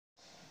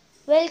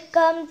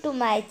Welcome to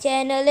my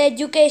channel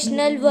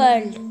Educational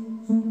World.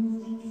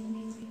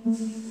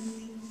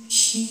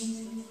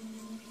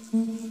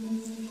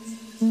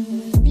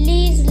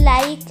 Please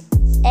like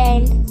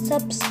and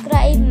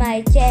subscribe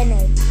my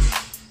channel.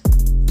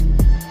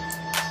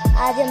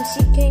 आज हम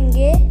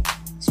सीखेंगे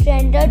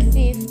standard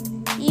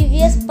 5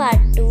 EVS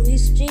part 2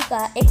 history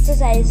का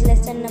exercise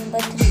lesson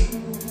number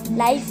 3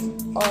 life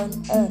on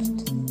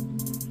earth.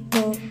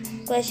 तो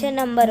question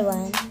number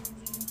 1,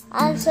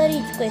 answer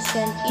each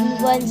question in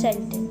one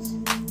sentence.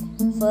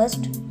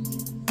 First,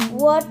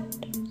 what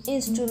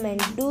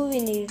instrument do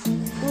we need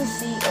to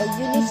see a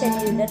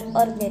unicellular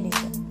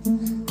organism?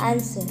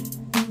 Answer,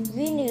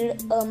 we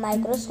need a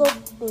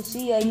microscope to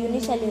see a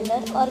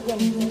unicellular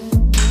organism.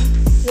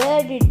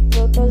 Where did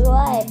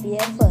protozoa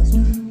appear first?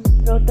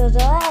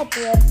 Protozoa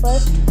appear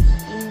first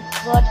in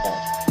water.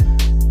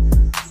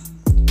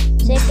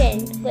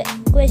 Second,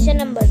 question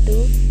number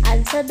 2,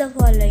 answer the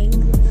following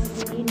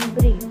in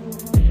brief.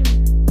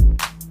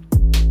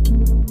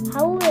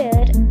 How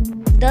were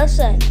the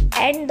sun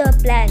and the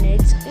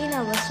planets in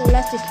our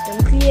solar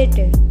system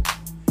created?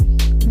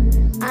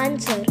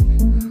 Answer,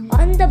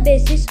 on the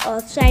basis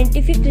of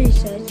scientific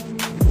research,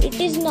 it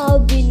is now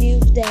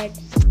believed that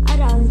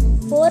around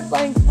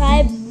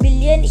 4.5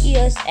 billion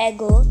years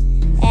ago,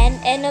 an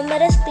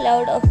enormous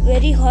cloud of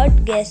very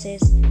hot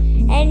gases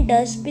and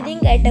dust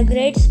spinning at a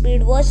great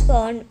speed was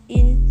found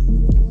in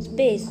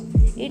space.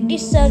 It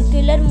is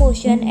circular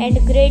motion and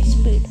great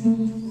speed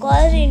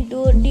caused it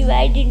to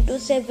divide into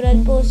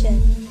several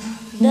portions,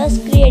 thus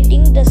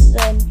creating the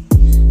sun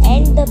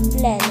and the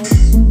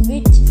planets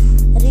which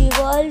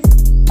revolve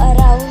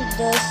around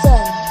the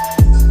sun.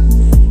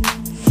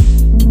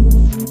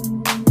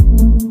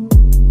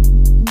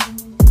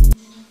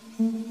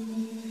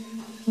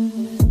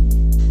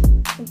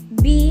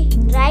 B.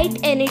 Write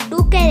any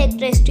two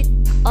characteristics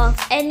of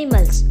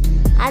animals.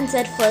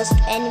 Answer, first,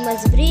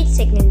 animals breathe.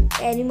 Second,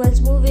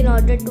 animals move in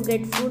order to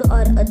get food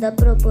or other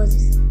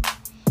purposes.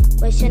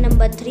 Question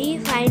number 3,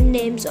 find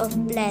names of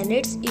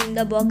planets in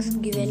the box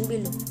given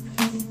below.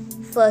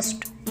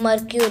 First,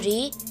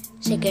 Mercury.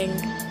 Second,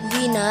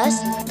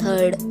 Venus.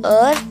 Third,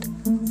 Earth.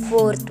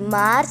 Fourth,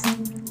 Mars.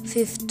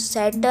 Fifth,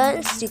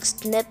 Saturn.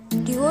 Sixth,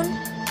 Neptune.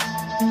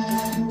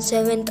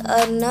 Seventh,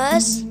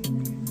 Uranus,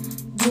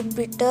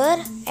 Jupiter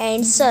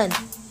and Sun.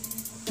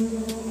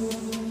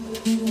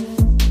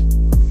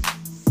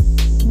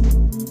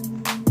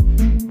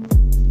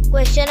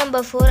 Question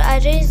number 4,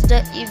 arrange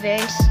the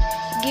events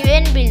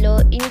given below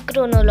in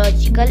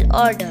chronological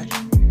order.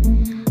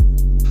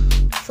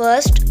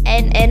 First,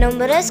 an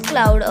enormous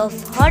cloud of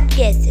hot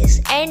gases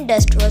and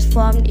dust was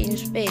formed in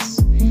space.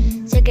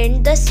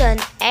 Second, the sun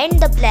and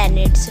the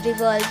planets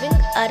revolving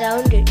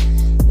around it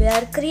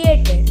were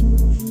created.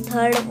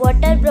 Third,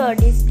 water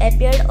bodies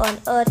appeared on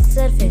Earth's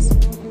surface.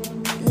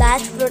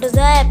 Last,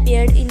 protozoa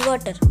appeared in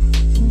water.